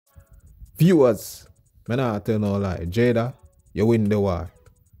Viewers, I not tell no lie. Jada, you win the war.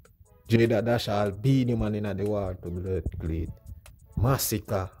 Jada dash all beanie man in the war to blood clean.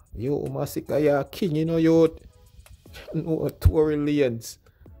 Massacre. Yo, Massacre, you're king, you know, yo. No, Tory Lanez.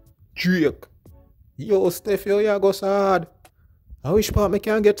 Drake. Yo, Steph, yo, you go so hard. I wish part me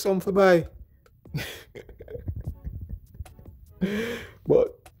can get some for buy.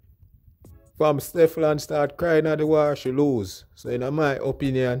 But from Stefflondon start crying at the war, she lose. So in my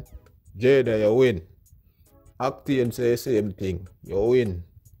opinion, Jada, you win. Ioctane say the same thing. You win.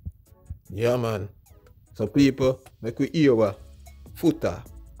 Yeah, man. So people, make we hear what Footer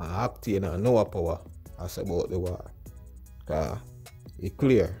and Ioctane and no power as about the war. Because it's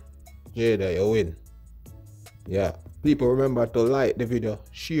clear. Jada, you win. Yeah. People remember to like the video,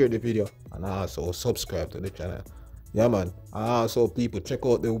 share the video, and also subscribe to the channel. Yeah, man. And also, people, check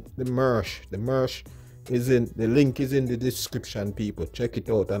out the merch. The merch is in, the link is in the description, people. Check it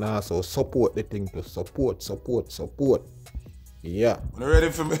out and also support the thing to support. Yeah. You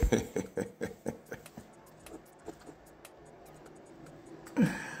ready for me?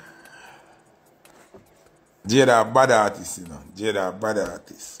 Jada a bad artist, you know. Jada a bad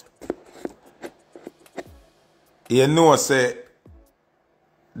artist. You know, say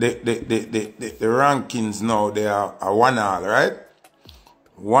the rankings now, they are 1-1, right?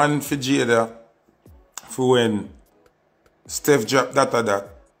 1 for Jada for when Steph dropped that.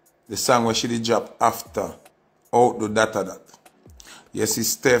 The song where she did drop after out the that. You see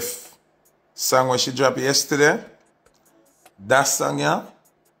Steph song where she dropped yesterday. That song, yeah,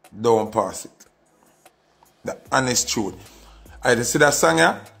 don't pass it. The honest truth. I see that song,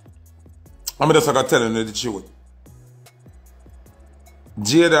 yeah. I'm just gonna tell you the truth.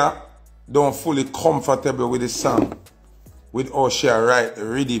 Jada don't fully comfortable with the song, with how she write the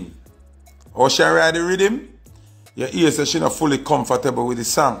rhythm. How she write the rhythm, you hear say she not fully comfortable with the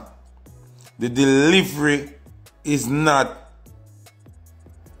song. The delivery is not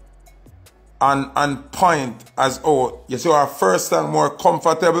on point as how you see our first song more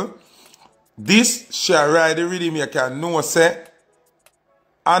comfortable. This she write the rhythm, you can know say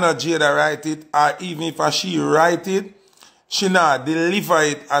Anna Jada write it, or even if she write it, she not deliver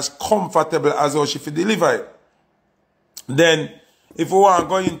it as comfortable as how she feel deliver it. Then, if we want to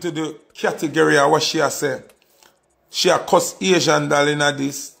go into the category of what she has said, she has cuss Asian doll in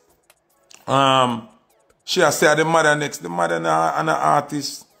this. She has said the mother next. The mother and an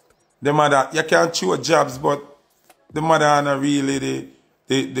artist. The mother, you can choose jobs, but the mother are really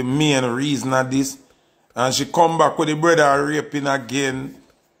the main reason of this. And she come back with the brother raping again.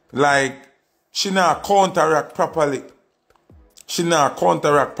 Like, she not counteract properly. She not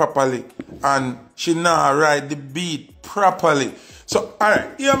counteract properly, and she not write the beat properly. So,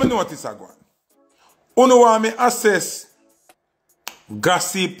 alright, here me notice a go. Uno want me assess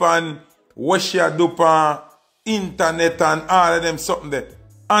gossip and what she do on internet and all of them something there.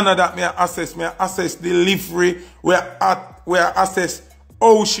 And that me assess delivery, where assess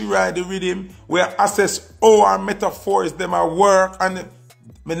how she write the rhythm, where assess how her metaphors them at work, and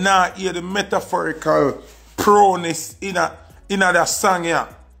me not hear the metaphorical proness in that song here.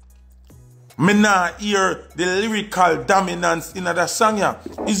 Me not hear the lyrical dominance in that song here.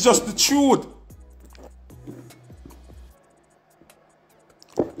 It's just the truth.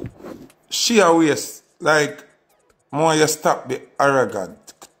 She always like, more you stop the arrogant.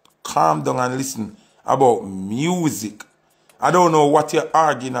 Calm down and listen about music. I don't know what you're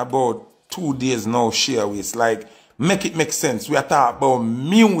arguing about 2 days now, she always like, make it make sense. We are talking about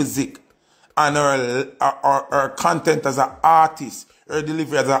music. And her content as an artist, her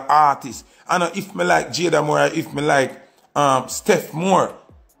delivery as an artist. And if me like Jada more, if me like Steph more,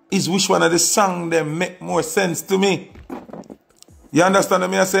 is which one of the songs them make more sense to me? You understand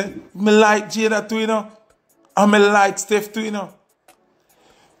what I say? Me like Jada too, you know, and me like Steph too, you know.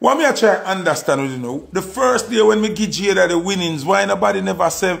 What me I try to understand, you know, the first day when me give Jada the winnings, why nobody never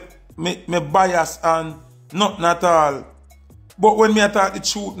say me bias and nothing at all. But when me I talk the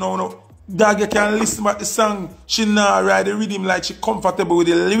truth now, no. Dog, you can listen to the song. She not write the rhythm like she comfortable with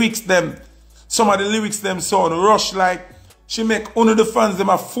the lyrics them. Some of the lyrics them sound rush like she make one of the fans them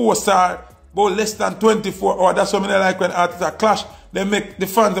a force her about less than 24 hours. That's what I like when artists are clash. They make the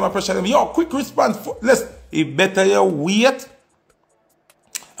fans them a pressure them. Yo, quick response. It better you wait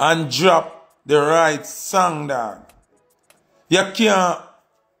and drop the right song, dog. You can't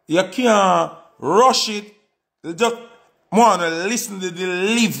rush it. Just want to listen to the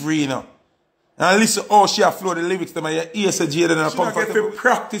delivery, you know. And listen how she a flow the lyrics them and your ears say Jada and comfortable. If you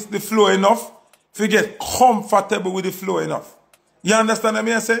practice the flow enough, if you get comfortable with the flow enough. You understand what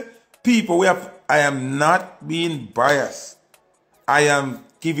I say? People, I am not being biased. I am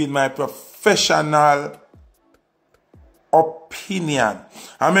giving my professional opinion.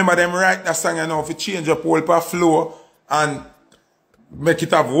 I remember them write that song, you know, if you change up whole per flow and make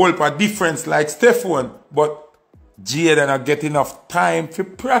it have whole per difference like Stefflondon, but Jada not get enough time to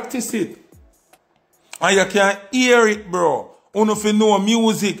practice it. And you can't hear it, bro. Uno fi know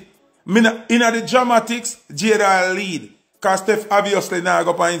music. In the dramatics, Jada lead. Cause Steph obviously now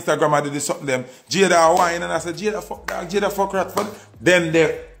go up on Instagram and do something them. Jada whine and I say, Jada fuck dog, Jada fuck rat. Then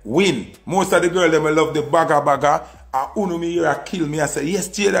they win. Most of the girls them love the bagger. And uno me hear a kill me. I say, yes,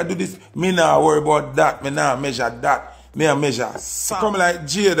 Jada do this. Me not worry about that. Me not measure that. Me a measure sound. Come like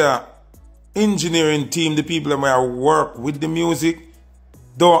Jada engineering team, the people that work with the music,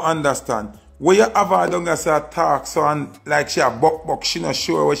 don't understand. Where you have her down as a talk, so and like she a buck, she not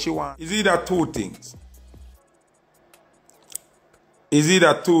sure what she want. Is either two things. Is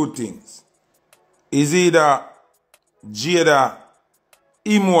either Jada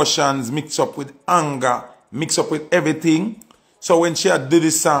emotions mix up with anger, mix up with everything. So when she do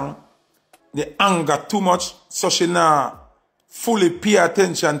this song, the anger too much, so she not fully pay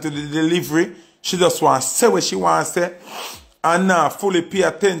attention to the delivery. She just want to say what she want to say. And now fully pay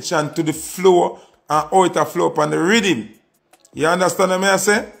attention to the flow and how it flow up on the rhythm. You understand what I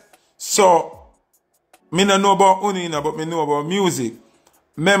say? So, me don't know about Uni, but me know about music.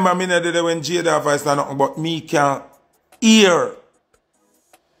 Remember, me not there when Jada voice not nothing, but me can hear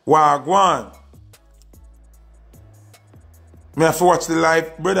what I want. Me have to watch the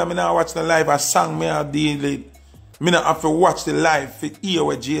live. Brother, me not watch the live. A song me have deal with. Me not have to watch the live to hear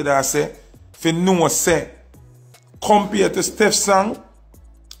what Jada say. For know say. Compared to Steph's song,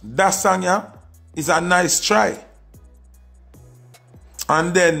 that song yeah, is a nice try.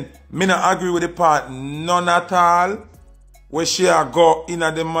 And then, me not agree with the part, none at all, where she a go in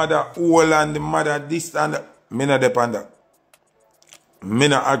the mother hole and the mother this and that. Me not depend that. Me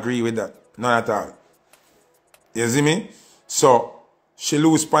not agree with that. None at all. You see me? So, she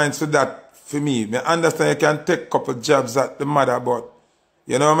lose points for that for me. Me understand you can take a couple jabs at the mother, but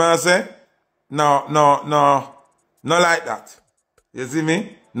you know what I say? No like that. You see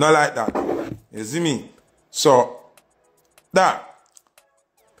me? Not like that. You see me? So, that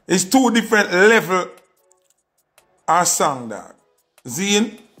is two different level of song that.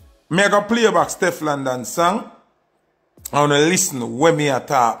 See? Me go play back Stefflondon song. I want to listen when me a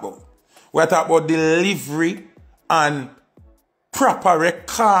talk about. We talk about delivery and proper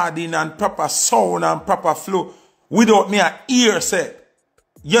recording and proper sound and proper flow. Without me a ear say,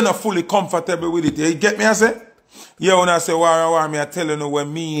 you're not fully comfortable with it. You get me I say? Yeah, when I say war, me I tell you what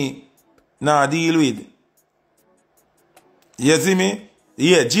me nah deal with. You see me?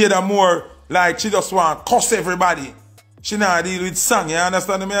 Yeah, Jada more like she just want to cuss everybody. She nah deal with song, you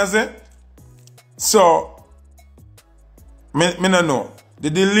understand me I say? So, me no know. The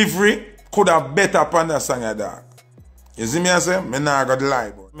delivery could have better upon that song ya dog. You see me I say? Me nah got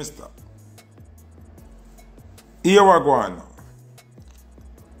lie, but mister. Here we go on now.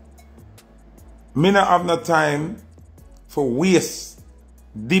 Me not have no time for waste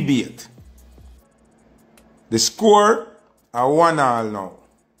debate. The score are 1-1 now.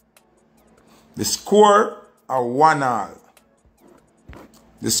 The score are 1-1.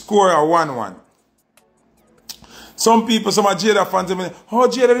 The score are 1-1. Some people, some of Jada fans, say, oh,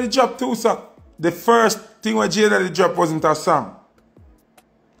 Jada did drop 2 songs. The first thing when Jada did drop wasn't a song.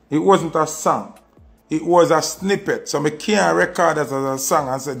 It wasn't a song. It was a snippet. So I can't record that as a song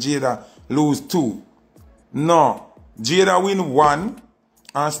and say Jada lose 2. No. Jada win 1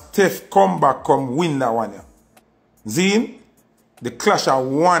 and Steph come back win that one. Yeah. See? The clash are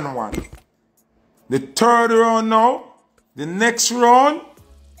 1-1. The third round now, the next round,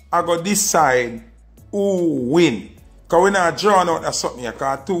 I go decide who win. Because when I draw out that something,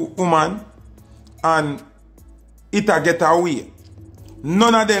 because 2 women and it a get away.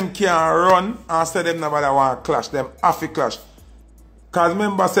 None of them can run and say them nobody want to clash. Them have to clash. Because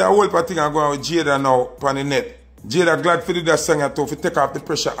remember, say a whole thing I go with Jada now on the net. Jada glad for do that song too, to take off the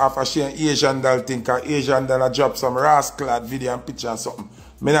pressure off of she and Asian doll thing, because Asian doll drop some rascal video and picture and something.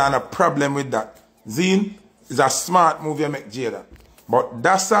 Me not have a problem with that. Zine is a smart move you make Jada. But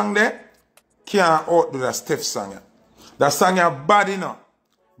that song there can't outdo that Steph song. That song is bad enough.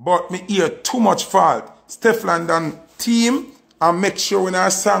 But me hear too much fault. Stefflondon team and make sure when our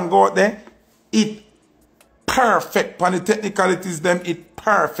song go out there, it perfect. On the technicalities them, it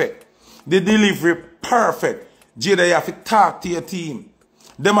perfect. The delivery perfect. Jada, you have to talk to your team.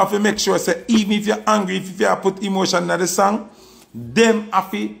 Them have to make sure say even if you're angry, if you have put emotion in the song, them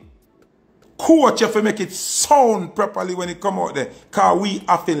have to coach you have to make it sound properly when it come out there. Because we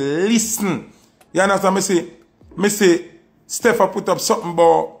have to listen. You understand me say Steph put up something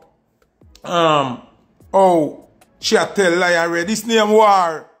about oh, she a tell lie already. This name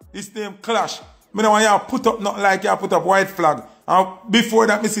war, this name clash. Me don't want you put up nothing like you put up white flag. And before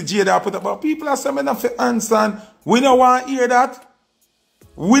that, Mr. Jada put up, but people are saying enough for answer. We don't want to hear that.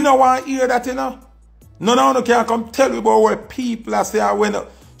 We don't want to hear that, you know. None of you can come tell you about what people are saying. When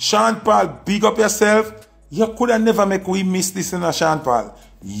Sean Paul, big up yourself. You could have never make we miss this, you know, Sean Paul.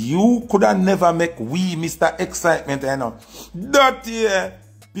 You could have never make we miss that excitement, you know. That year,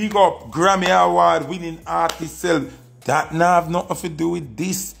 big up Grammy Award winning artist self. That now have nothing to do with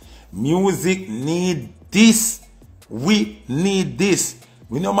this. Music need this. We need this.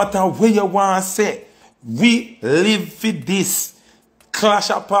 We no matter where you want to say. We live for this.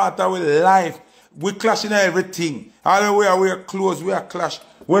 Clash a part of our life. We clash in everything. All the way we are clothes, we are clash.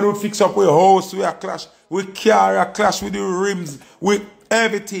 When we fix up our house, we are clash. We car, a clash with the rims, with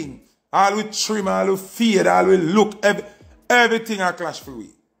everything. All we trim, all we fade, all we look, everything a clash for we.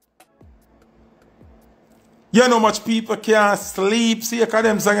 You know much people can't sleep, see because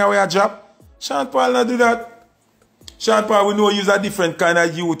them sang away a job. Sean Paul not do that. Sean Paul, we know use a different kind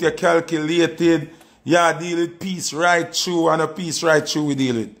of youth, you calculated, you deal with peace right through, and a peace right through we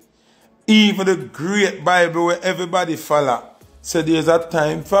deal with. Even the great Bible where everybody follow. So there's a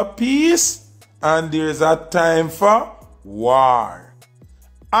time for peace and there's a time for war.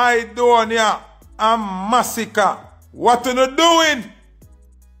 Ioctane and massacre. What are you doing?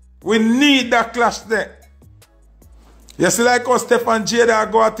 We need that clash there. You see like how Steph and Jada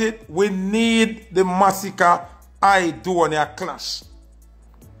got it? We need the massacre Ioctane clash.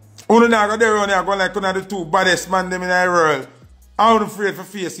 Uno now go there, go like one of the two baddest man them in the world. I'm afraid to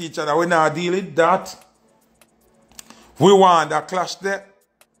face each other. We now deal with that. We want that clash there.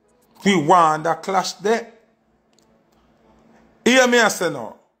 We want that clash there. Hear me I say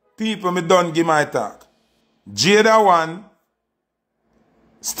now. People, me done give my talk. Jada 1,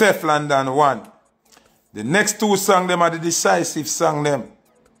 Stefflondon 1. The next two songs them are the decisive song them.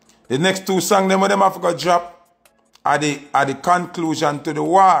 The next two songs them have got drop are the conclusion to the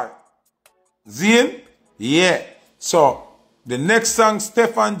war. Zin? Yeah. So the next song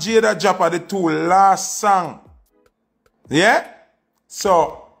Steph and Jada drop are the two last song. Yeah?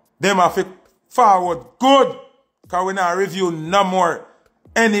 So them have to forward good. Because we not review no more.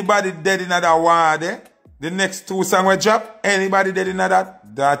 Anybody dead in that war there. The next two songs we drop. Anybody dead in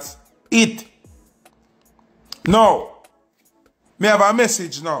that. That's it. Now, me have a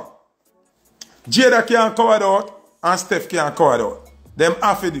message now. Jada can't cover it out and Steph can't cover it out. Them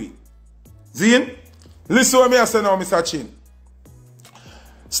have to do it. Zin? Listen what me I say now, Mr. Chin.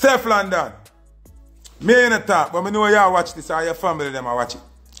 Stefflondon. Me ain't a talk, but I know you watch this or your family them are watch it.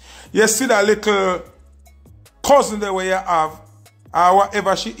 You see that little cousin there where you have, or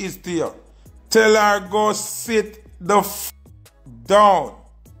whatever she is to you. Tell her go sit the f down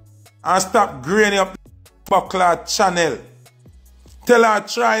and stop graining up the buckler channel. Tell her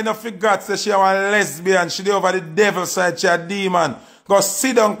try not forget say she a lesbian, she dey over the devil side, she a demon. Go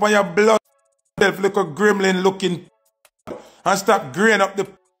sit down on your blood like a gremlin looking and stop graining up the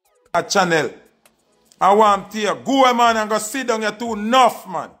channel. I want to hear, go man and go sit down, you're too enough,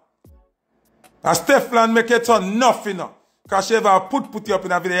 man. And Stefflondon make it so enough, you know. Because she ever put you up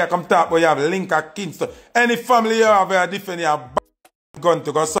in a video, you come talk about you have link or kin. So any family you have a different, you have gun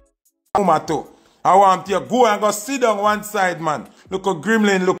to go so too. I want to hear, go and go sit down one side, man. Look a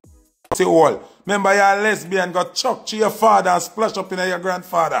gremlin, look at the wall. Remember you're a lesbian, go chuck to your father and splash up in your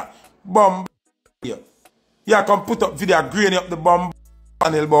grandfather. Bomb. You come put up video, green up the bomb.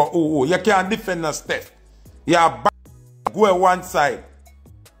 But oh, you can't defend the Steph. You are go one side.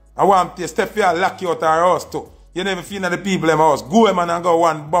 I want to Steph you lock you out of our house too. You never feel the people in my house. Go man and go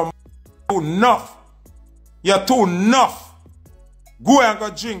one bomb. Too enough. You're too enough. Go and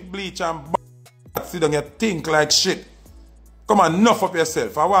go drink bleach and sit down. You think like shit. Come on, enough of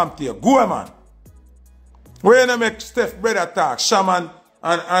yourself. I want to go man. Where you make Steph brother talk, Shaman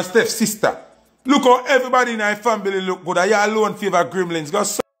and Steph's sister. Look how everybody in our family look good. You alone favor gremlins. Go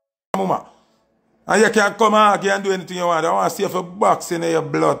so mama. And you can come argue and do anything you want. I want to see if a box in your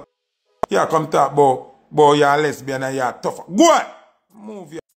blood. You come talk about you're a lesbian and you're tough. Go on.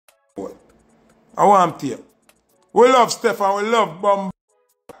 Move your boy. I want to you. We love Steph and we love Bomb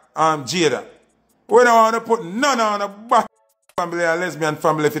and Jada. We don't want to put none on a back family or lesbian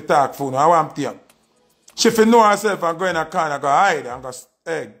family if you talk for. I want to you. She if you know herself and go in a corner and go hide and go,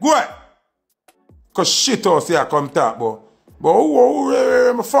 hey, go on. Because shit house here come talk about. But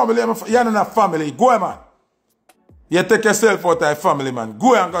my family, you're not a family. Go man. You take yourself out of your family, man.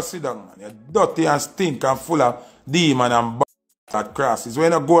 Go and go sit down, man. You're dirty and stink and full of demon and bad crosses.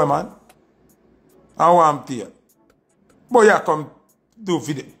 When you go, man, I want to you. But you come do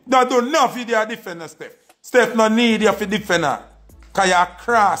video. Don't do no video defend Steph. Steph no need you to defend her. Because you're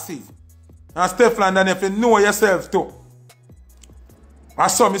crosses. And Stefflondon, if you know yourself too. I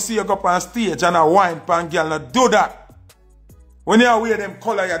saw me see you go up on stage and a wine pan girl. Now do that. When you wear them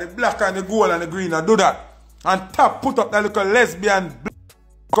color, you the black and the gold and the green, now do that. And top put up that little lesbian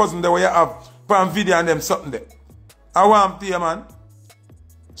cousin there where you have pan video and them something there. I want to you, man.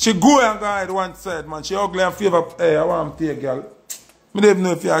 She go and go hide one side, man. She ugly and favor. Hey, I want to you, girl. I don't even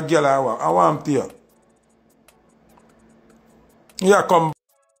know if you're a girl or what. I want to you. Yeah, come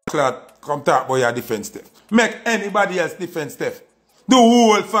talk about your defense Steph. Make anybody else defend Steph. The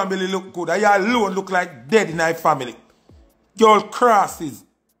whole family look good. And you alone look like dead in our family. Your crosses.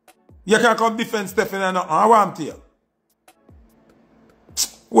 You can come defend Steph and nothing. I want to you.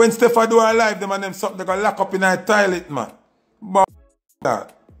 When Steph do her life, them and them something they gonna lock up in her toilet, man. But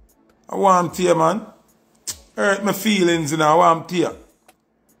that. I want to you, man. Hurt my feelings, you know. I want to you.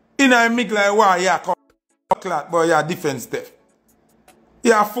 In a mig like why you come clot, but you defend Steph.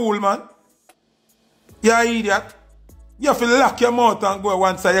 You're a fool, man. You're an idiot. You have to lock your mouth and go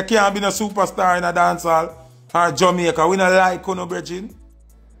one side. You can't be no superstar in a dance hall or Jamaica. We don't like you, no brethren.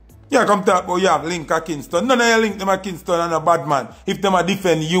 You come talk about you have link at Kingston. None of you link them at Kingston and a bad man. If them a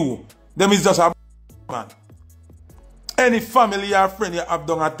defend you, them is just a bad man. Any family or friend you have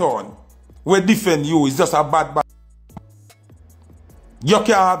done a town, we defend you is just a bad. You can't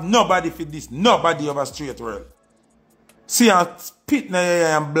have nobody for this. Nobody of a straight world. See and spit in your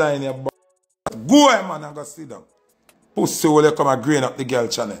ear and blind your butt. Go ahead, man, and go sit down. Pussy will you come and grain up the girl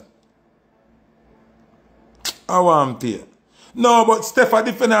channel. I want to hear. No, but Steph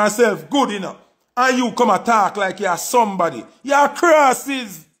defend herself good enough. And you come and talk like you're somebody. You're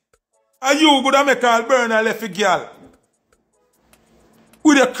crosses. And you gonna make her burn her left girl.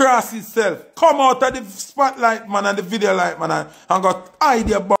 With your crosses self. Come out of the spotlight, man, and the video light, man, and go hide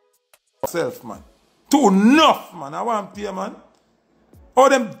your butt self, man. Too enough, man. I want to hear, man. All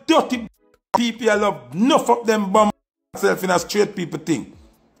them dirty people I love. Enough of them bum self in a straight people thing.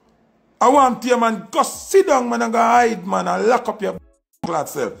 I want to hear, man. Go sit down, man, and go hide, man, and lock up your glad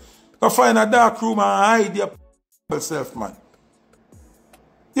self. Go find a dark room and hide your self, man.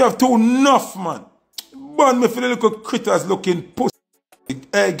 You have too enough, man. Burn me for the little critters looking pussy.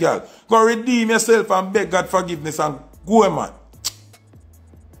 Hey, girl. Go redeem yourself and beg God forgiveness and go, man.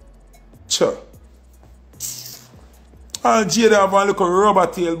 Sure. And Jada have a little rubber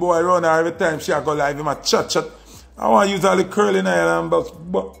tail boy around her every time she go live him a chat. I want to use all the curling hair and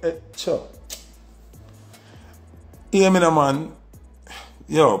but sure. Hear me now, man.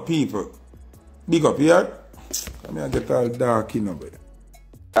 Yo, people. Big up here. Come here and get all dark, you know, brother.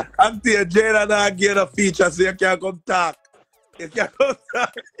 I'm telling Jada not get a feature so you can't come talk. You can't come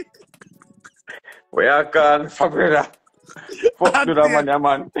talk. Where can fuck with that? Fuck with that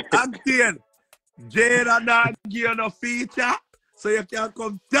man. I'm telling Jada not get a feature so you can't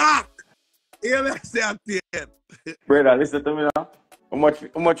come talk. Hear me say I'm telling. Brother, listen to me now. How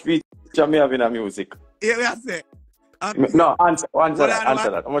much feature me have in the music? Hear me say. No, answer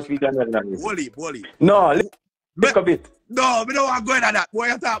that. How much feature me have in the music? Bully. No, look a bit. No, we don't want to go into that. Boy,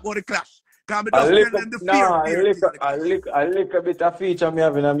 you talk about the clash. I lick a bit of feature me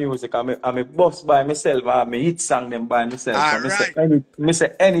have in the music. I'm a boss by myself. I'm a hit song them by myself. I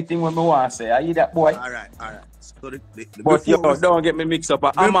say anything when I want to say. I hear that boy. All right. So but yo, don't get me mixed up.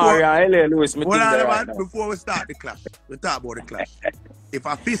 I'm Amari and LA Lewis. Before we start the clash, we talk about the clash. If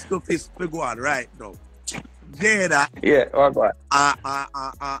a fist to fist, we go on right now. Jada. Yeah, all right.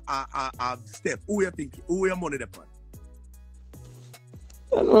 Steph, who you think? Who your money depend?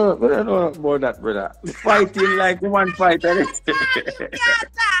 I don't know about that, brother. Fighting like one fighter.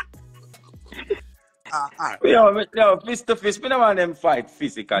 Yo, fist to fist. We don't want them fight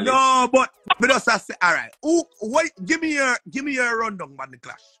physically. No, but me just say, all right. Give me your rundown on the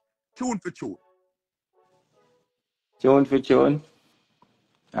clash. Tune for tune. Tune for tune.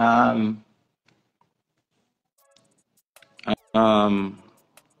 All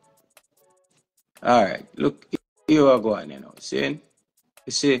right. Look, you are going, you know. See?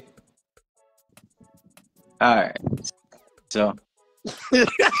 You see? All right. So,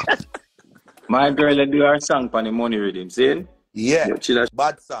 my girl do her song for the money reading, see? Yeah,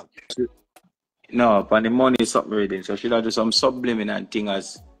 bad song. No, for the money something reading. So, she'll do some subliminal thing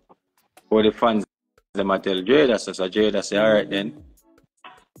as for the fans. Them I tell Jada, so Jada say, all right then.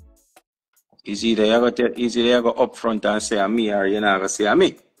 Is either you go up front and say me or you not go say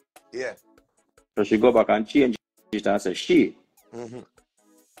me. Yeah. So she go back and change it and say she.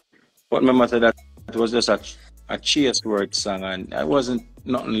 But remember that it was just a chase word song and it wasn't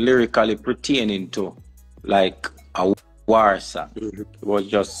nothing lyrically pertaining to like a war song. It was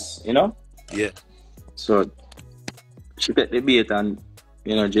just, you know? Yeah. So she get the beat and,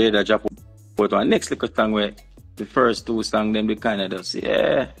 you know, Jada drop out one next little song where the first two songs them they kind of just,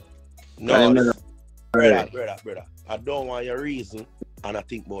 yeah. No, Brother, brother. I don't want your reason, and I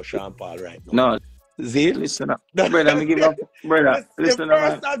think about Sean Paul right now. no, See? listen up. Brother, me give up. Brother, listen the up,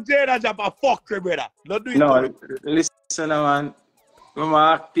 man. first time Jada drop a fucker, brother. Don't do it to No, me. listen up, man. When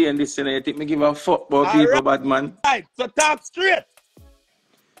I act and this, you think me give a fuck about people, bad man? Right, so talk straight.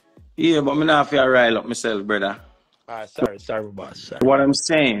 Yeah, but me not feel rile up myself, brother. Sorry, boss. Sorry. What I'm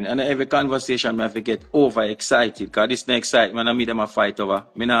saying, and every conversation I have to get overexcited, because this no excitement, I meet them a fight over.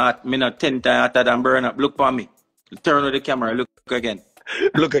 Me not 10 times hotter than burn up. Look for me. Turn on the camera, look again.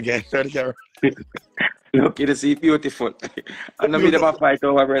 Look again, turn the camera. Look, you see beautiful. And I meet them a fight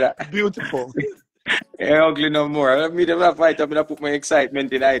over, brother. Beautiful. Ain't ugly no more. I meet them a fight over, I put my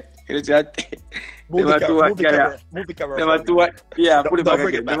excitement in it. You know what? Move the camera. Yeah, put it Don't back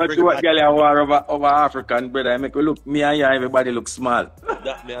bring again. it back, Them bring two it back. girl war over African, brother. I make you look, me and you, everybody look small.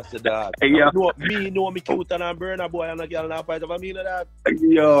 That me I said that. Yeah. Me cute and I'm burn a boy and a girl and a fight over me that.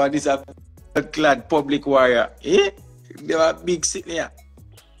 Yo, this a clad public warrior. Eh? They were big sitting here.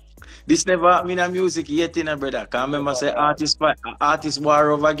 This never happened in music yet, you know, brother. Can remember say artist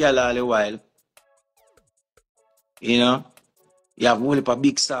war over girl all the while. You know? You have only a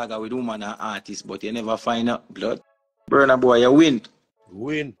big saga with woman and artist, but you never find out blood. Burner boy, you win.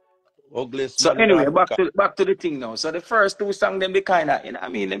 Win. Ugliest So man in anyway, Africa. back to the thing now. So the first two songs, them they kinda, you know what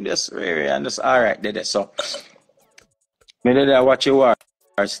I mean, them just rare and just alright there. So me did I watch your war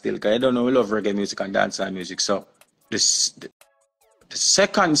still, because I don't know, we love reggae music and dancehall music. So the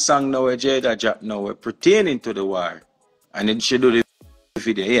second song now where Jada dropped now we're pertaining to the war. And then she do the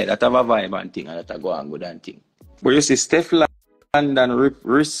video. Yeah, that have a vibe and thing and that a go on good and thing. But you see Stefflondon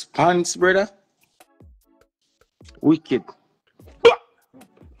response, brother. Wicked.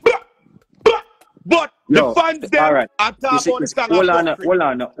 But No, the fans them alright. are You see, talking about the song.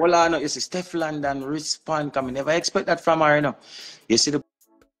 hold on. You see, Stefflondon respond. I never expect that from her, you know. You see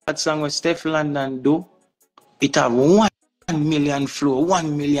that song with Stefflondon do? It have 1 million flow,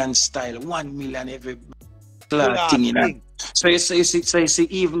 1 million style, 1 million every thing in it. So you see,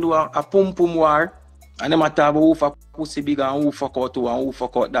 even though a pum war, and them a talk about who for pussy big and who for cut two and who for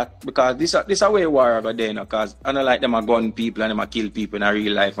cut that, because this a way war over there, you know, because I don't like them a gun people and them a kill people in a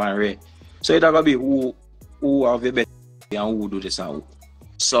real life and real. So it's gonna be who have the best and who do this and who.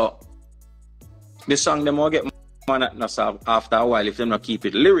 So the song them will get man at us after a while if them not keep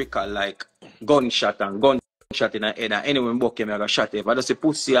it lyrical like gunshot in the head and anyway book him I got shot if I just say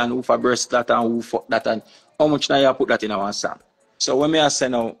pussy and who for breast that and who fuck that and how much now you put that in our song. So when I say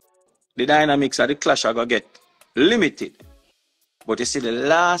now the dynamics of the clash are gonna get limited. But you see the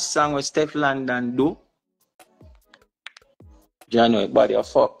last song with Stefflondon do, January, body of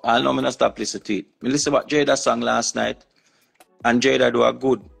fuck. I know I'm not stop listening to it. I listen about Jada's song last night, and Jada do a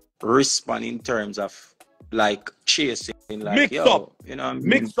good response in terms of like chasing, like Mix yo, up. you know what I mean?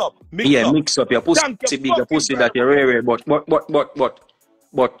 Mix up. Mix up your pussy big, your pussy that you're rare, but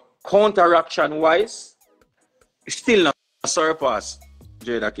counteraction wise, it's still not surpass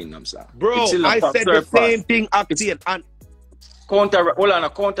Jada Kingdom song. Bro, I said the same thing acting and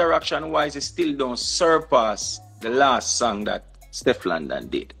counteraction wise, it still don't surpass the last song that Stefflondon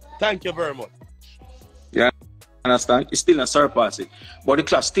did. Thank you very much. You understand? It's still not surpass it. But the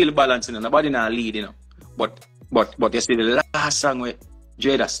class still balancing and nobody not lead, you know. But you see the last song where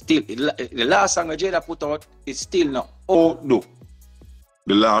Jada still the last song where Jada put out is still not outdo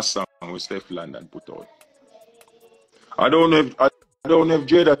the last song where Stefflondon put out. I don't know if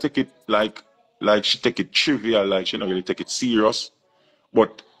Jada take it like she take it trivial, like she not really take it serious.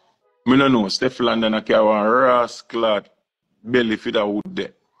 But I don't know, Stefflondon a carry one rascal belly for that wood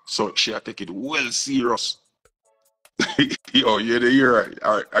there. So she take it well serious. Yo, you're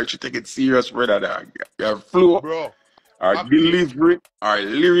right. I should take it serious, brother. Your flow, bro. Our delivery, our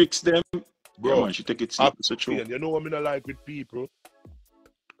lyrics, them. Bro, yeah, man, she take it serious. So true. You know what I mean, like with people?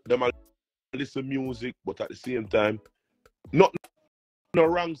 Them a listen music, but at the same time, not no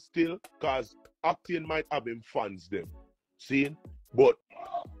wrong still, because Ioctane might have him fans them. See? But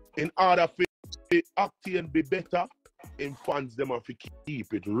in order for Ioctane be better, in fans them have to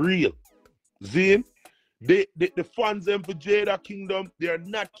keep it real. See? The fans them for Jada Kingdom, they're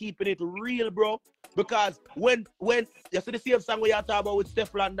not keeping it real, bro. Because when you see the same song where you talk about with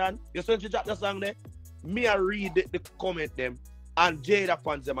Stefflondon, you see you drop the song there, me I read the comment them, and Jada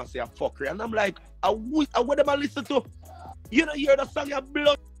fans them and say a fuckery. And I'm like, I want them to listen to. You know, hear the song, you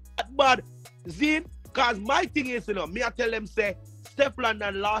blood bad. See? Because my thing is, you know, me I tell them say,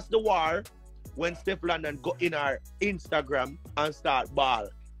 Stefflondon lost the war when Stefflondon go in our Instagram and start ball.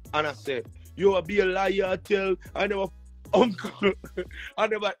 And I say, you will be a liar, tell, I never uncle.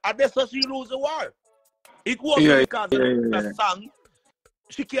 And that's how she lose the war. It wasn't because of the song.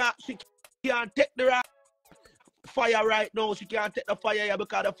 She can't take the right fire right now. She can't take the fire here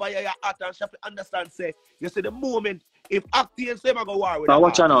because the fire is hot, and she have to understand, say, you see the moment, if Octane say I go war with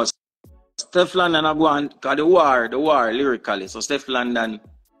watch out. Stefflondon have one, because the war lyrically. So Stefflondon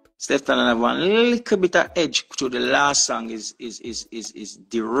have one little bit of edge to the last song is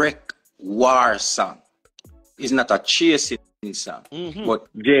direct war song. It's not a chasing song. But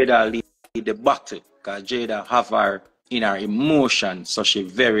Jada lead the battle because Jada have her in her emotion. So she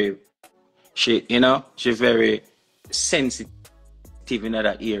very sensitive in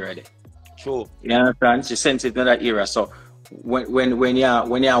that era there. True. You understand? She's sensitive in that era. So when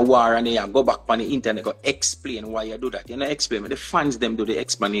you're war and you go back on the internet, go explain why you do that. You know, explain. The fans them do the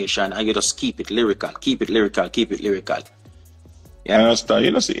explanation and you just keep it lyrical. Yeah. I understand.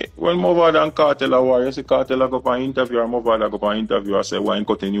 You know, see, when Movada and Cartel are war, you see Cartel go up an interview or Movada go up an interview and say, why ain't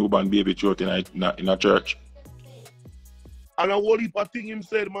cut a newborn baby throat in a church? And a whole heap of thing him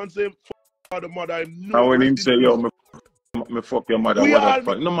said, man, say, the mother. And when him say, yo, me fuck your mother, what the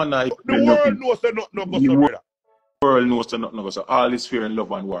fuck? No man, the world knows that nothing goes on, brother. The world knows that nothing goes on. All is fear and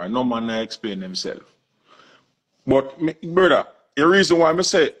love and war. No man explain himself. But, brother, the reason why I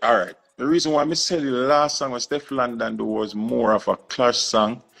say, alright, the reason why I say the last song with Stefflondon was more of a clash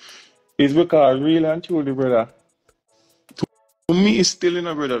song is because really and truly, brother, to me it's still in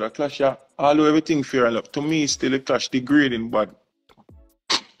a brother, the clash, yeah, although everything fear and love, to me it's still a clash, degrading bad.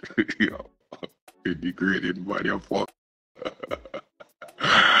 Yo, degrading bad, you fuck.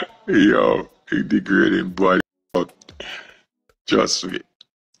 Yo, degrading bad. Trust me.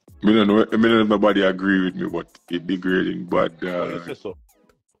 I don't know if nobody agree with me, but it degrading bad. Why you say so?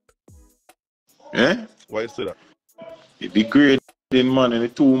 Eh? Why you say that? It degrading man and the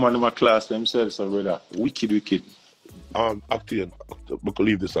two man in my class themselves, so brother. Wicked. Octane, but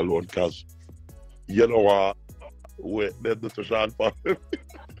leave this alone, cause you know what? Wait, there's the Sean Paul.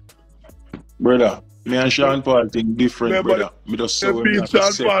 Brother, me and Sean Paul think different, brother. Me just say what me have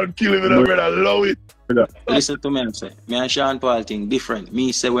to say. Sean Paul killing me, brother. Love it. Listen to me and say, me and Sean Paul think different.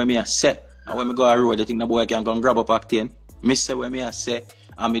 Me say where me a say, and when me go a road, I think the boy can go and grab up Octane. Me say where me a say,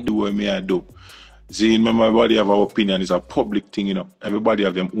 and me do what me a do. See, everybody have our opinion. It's a public thing, you know. Everybody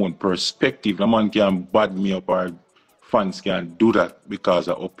have their own perspective. No man can bad me up or fans can do that because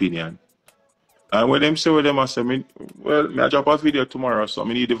of opinion. And when them say what them I say, me drop a video tomorrow, so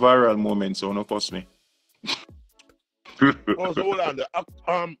I need the viral moment, so don't cost me. Oh, so hold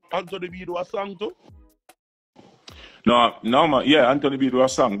on. Anthony B do a song too? No, man. Yeah, Anthony B do a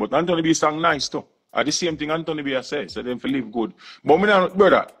song, but Anthony B song nice too. At the same thing Anthony B say, so them for live good. But me not,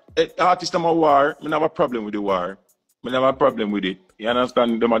 brother, artists them a war, me have a problem with the war. Me have a problem with it. You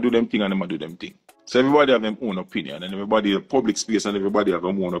understand? Them a do them thing and them a do them thing. So everybody have their own opinion, and everybody in public space and everybody have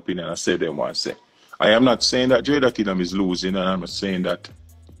their own opinion and say them what I say. I am not saying that Jada Kingdom is losing, and I'm not saying that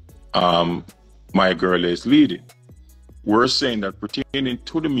my girl is leading. We're saying that pertaining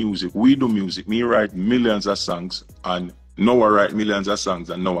to the music, we do music. Me write millions of songs, and Noah write millions of songs,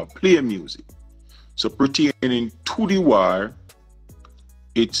 and Noah play music. So pertaining to the war,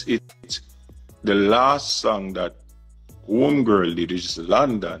 it's the last song that Home Girl did, which is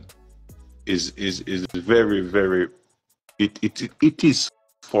London, is very, very, it is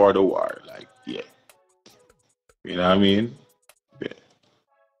for the war, like, yeah. You know what I mean? Yeah.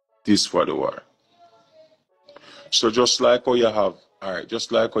 It is for the war. So just like how you have, alright,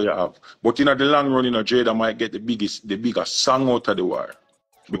 just like how you have. But in the long run, you know, Jada might get the biggest song out of the war.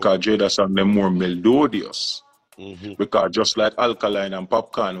 Because Jada song them more melodious. Because just like Alkaline and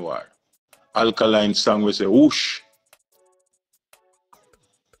Popcorn war. Alkaline song we say whoosh.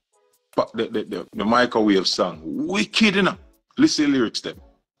 The microwave song. Wicked, you know. Listen to the lyrics them.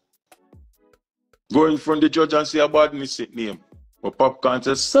 Go in front of the judge and say a badness name. But Popcorn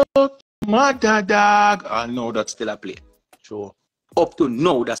says, so mother dog. I know that's still a play. Sure. Up to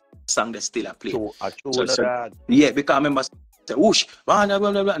now, that song that's still a play. So, yeah, because I remember say, whoosh, blah, blah,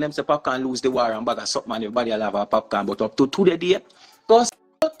 blah, blah, and them say Popcorn lose the war and bag of something and everybody will have a Popcorn. But up to today, go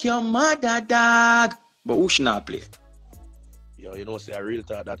suck your mother dog. But whoosh not play. Yo, you know, say a real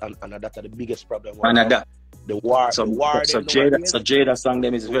thought that and that's the biggest problem. And that. The war. So Jada song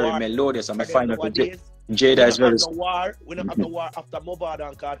them is very melodious. And I find out Jada is very. War. We don't have the war after Movada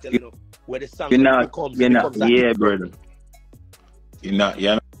and Cartel, you know, where the song becomes yeah, brother.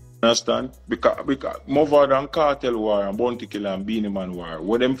 You understand? Because Movada and Cartel war and Bounty Killer and Beanie Man war,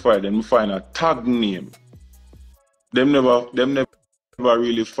 where them find a tag name. Them never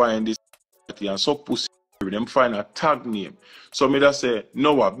really find this tea and suck pussy. Them find a tag name. So me that say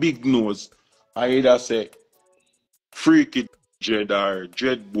Noah, big nose. I either say Freaky Jada or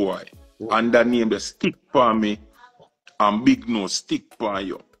Dread Boy. And that name the stick for me and big nose stick for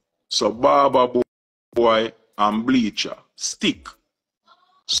you. So Barber Boy and Bleacher stick.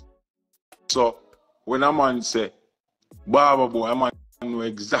 So when a man say Barber Boy, a man know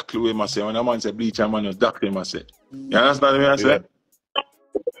exactly what I say. When a man say Bleacher, a man knows exactly what I say. You understand what I say?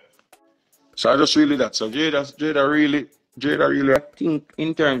 So I just really that. So Jada really. I think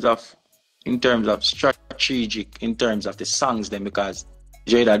in terms of strategic, in terms of the songs them, because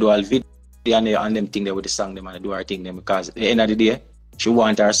Jada do all video and them thing there with the song them and do her thing them, because at the end of the day she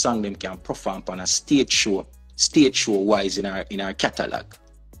want her song them can perform on a stage show wise in her catalog.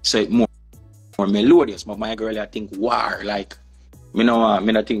 So it more melodious. But my girl I think war like me not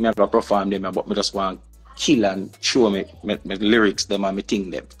think me have to perform them, but me just want kill and show me lyrics them and me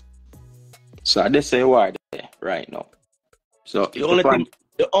think them. So I just say war there right now. So The only thing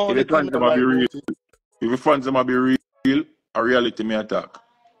I like real, about it, if the fans them be real, a reality me attack.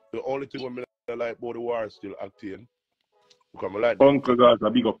 the only thing when I like about the war is still acting. Because I like Uncle guys, a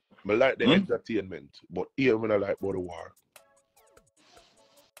big up. I like the entertainment, but here when I like about the war,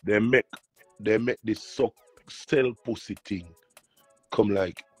 they make this sell pussy thing come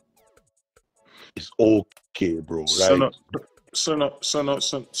like it's okay, bro. Like So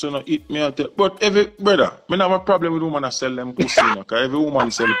no, eat me out there. But every brother, me not have a problem with woman that sell them pussy, because every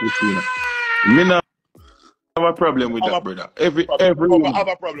woman sell pussy. Me not have a problem with that, brother. Every woman, I have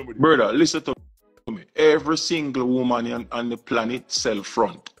a problem with it. brother, listen to me. Every single woman on the planet sell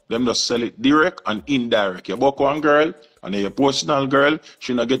front. Them just sell it direct and indirect. You book one girl and then your personal girl,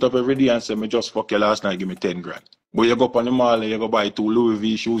 she not get up every day and say, me just fuck you last night, give me 10 grand. But you go up on the mall and you go buy 2 Louis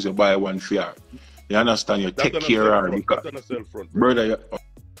V shoes, you buy 1 fair. You understand? You take care of her. That's on a sell front, brother.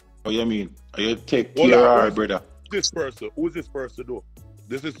 You mean? You take care of her, brother. Who's this person though?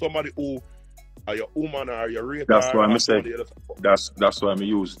 This is somebody who are your woman or your rater. That's why I say. That's why I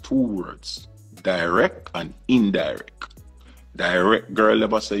use 2 words: direct and indirect. Direct girl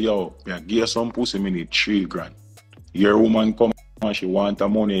never say, yo, me give you some pussy, me need 3 grand. Your woman come and she want the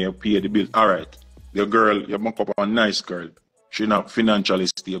money, you pay the bill. Alright. The girl, you mock up a nice girl. She not financially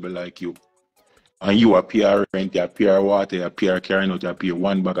stable like you. And you a pay her rent, you pay her water, you pay her carrying out, you pay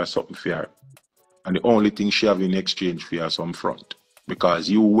 1 bag of something for her. And the only thing she have in exchange for her some front. Because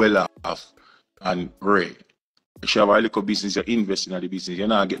you well off and Ray. She have a little business, you invest in the business, you're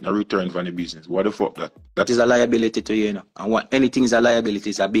not getting a return from the business. What the fuck that? That is a liability to you, you know. And what anything is a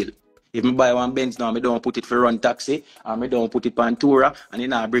liability is a bill. If me buy one Benz now, I don't put it for run taxi, and I don't put it on Tura, and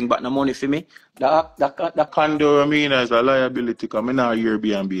then I bring back the money for me. That condo, I mean, is a liability, because I not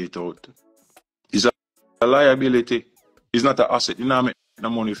Airbnb it out. It's a liability. It's not an asset. You not make no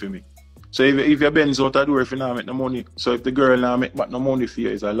money for me. So if your Benz out the door, if you not make no money, so if the girl not make back no money for you,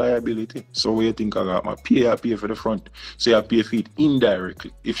 it's a liability. So what you think I got? I pay for the front. So I pay for it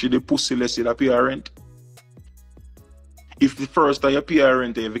indirectly. If she the pussy, let's say I pay her rent. If the first time you pay her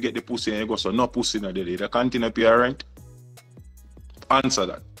rent, if you get the pussy and you go, so no pussy in the day, you continue to pay her rent? Answer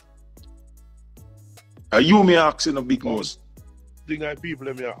that. Are you me asking a big nose? Thing I people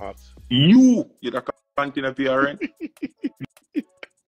let me ask. You continue to pay her rent?